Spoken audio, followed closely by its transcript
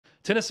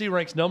Tennessee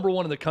ranks number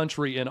 1 in the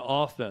country in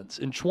offense.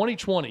 In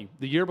 2020,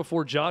 the year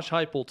before Josh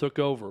Heupel took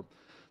over,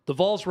 the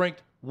Vols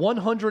ranked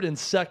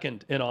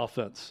 102nd in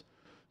offense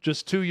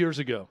just 2 years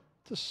ago.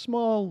 It's a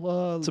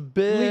small it's a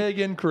big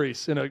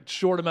increase in a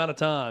short amount of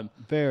time.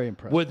 Very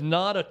impressive. With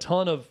not a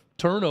ton of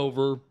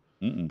turnover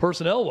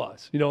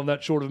personnel-wise, in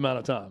that short of amount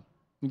of time.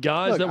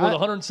 Guys that were the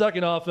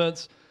 102nd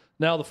offense,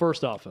 now the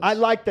first offense. I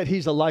like that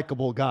he's a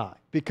likable guy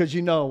because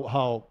you know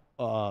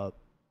how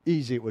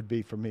easy it would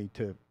be for me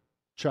to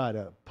try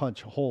to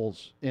punch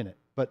holes in it.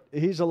 But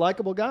he's a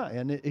likable guy,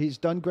 and he's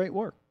done great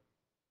work.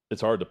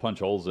 It's hard to punch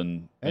holes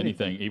in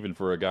anything, even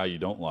for a guy you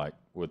don't like,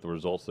 with the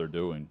results they're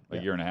doing a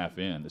year and a half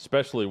in,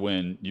 especially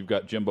when you've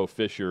got Jimbo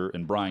Fisher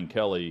and Brian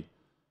Kelly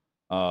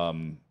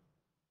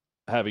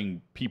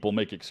having people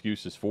make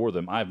excuses for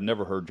them. I've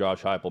never heard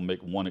Josh Heupel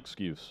make one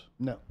excuse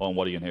on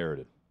what he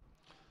inherited.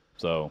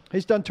 So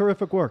he's done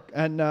terrific work,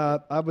 and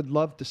I would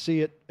love to see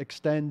it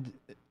extend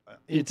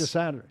into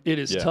Saturday. It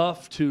is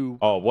tough to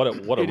 – what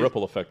a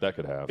ripple effect that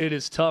could have. It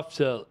is tough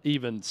to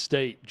even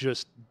state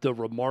just the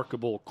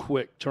remarkable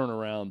quick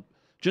turnaround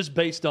just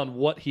based on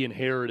what he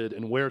inherited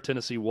and where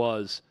Tennessee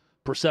was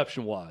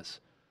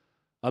perception-wise.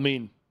 I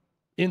mean,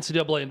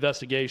 NCAA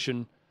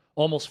investigation,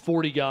 almost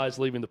 40 guys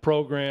leaving the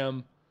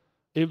program.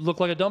 It looked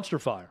like a dumpster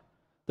fire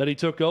that he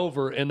took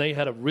over, and they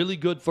had a really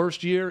good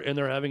first year, and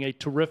they're having a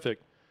terrific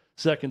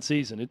second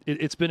season.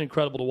 It's been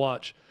incredible to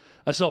watch.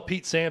 I saw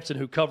Pete Sampson,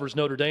 who covers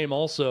Notre Dame,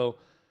 also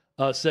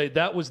say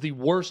that was the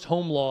worst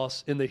home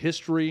loss in the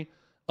history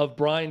of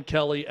Brian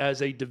Kelly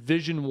as a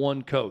Division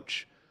I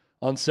coach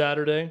on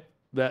Saturday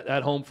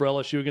at home for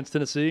LSU against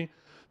Tennessee.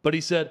 But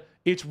he said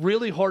it's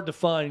really hard to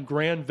find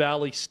Grand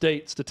Valley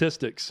State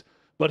statistics,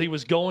 but he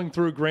was going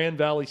through Grand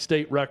Valley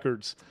State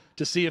records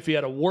to see if he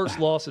had a worse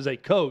loss as a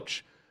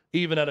coach,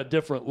 even at a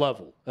different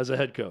level as a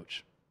head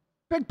coach.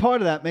 Big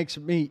part of that makes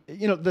me,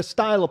 the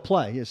style of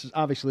play is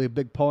obviously a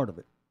big part of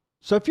it.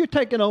 So if you're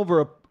taking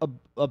over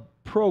a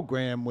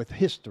program with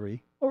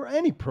history, or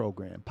any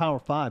program, Power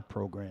 5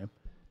 program,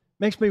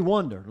 makes me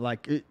wonder,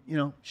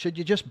 should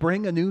you just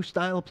bring a new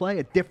style of play,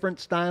 a different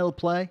style of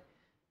play?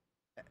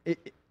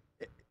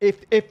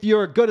 If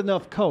you're a good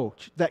enough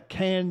coach that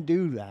can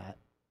do that,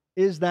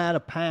 is that a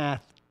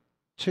path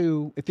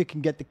to, if you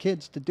can get the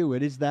kids to do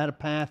it, is that a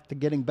path to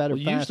getting better?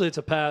 Well, usually it's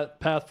a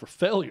path for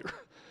failure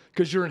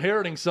because you're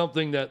inheriting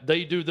something that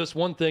they do this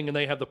one thing and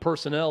they have the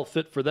personnel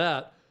fit for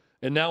that.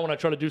 And now when I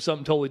try to do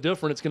something totally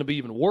different, it's going to be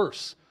even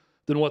worse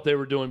than what they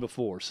were doing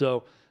before.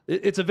 So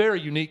it's a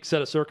very unique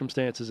set of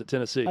circumstances at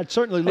Tennessee. I'd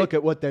certainly look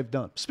at what they've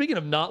done. Speaking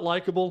of not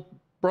likable,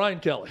 Brian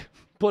Kelly,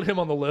 put him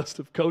on the list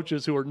of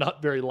coaches who are not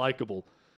very likable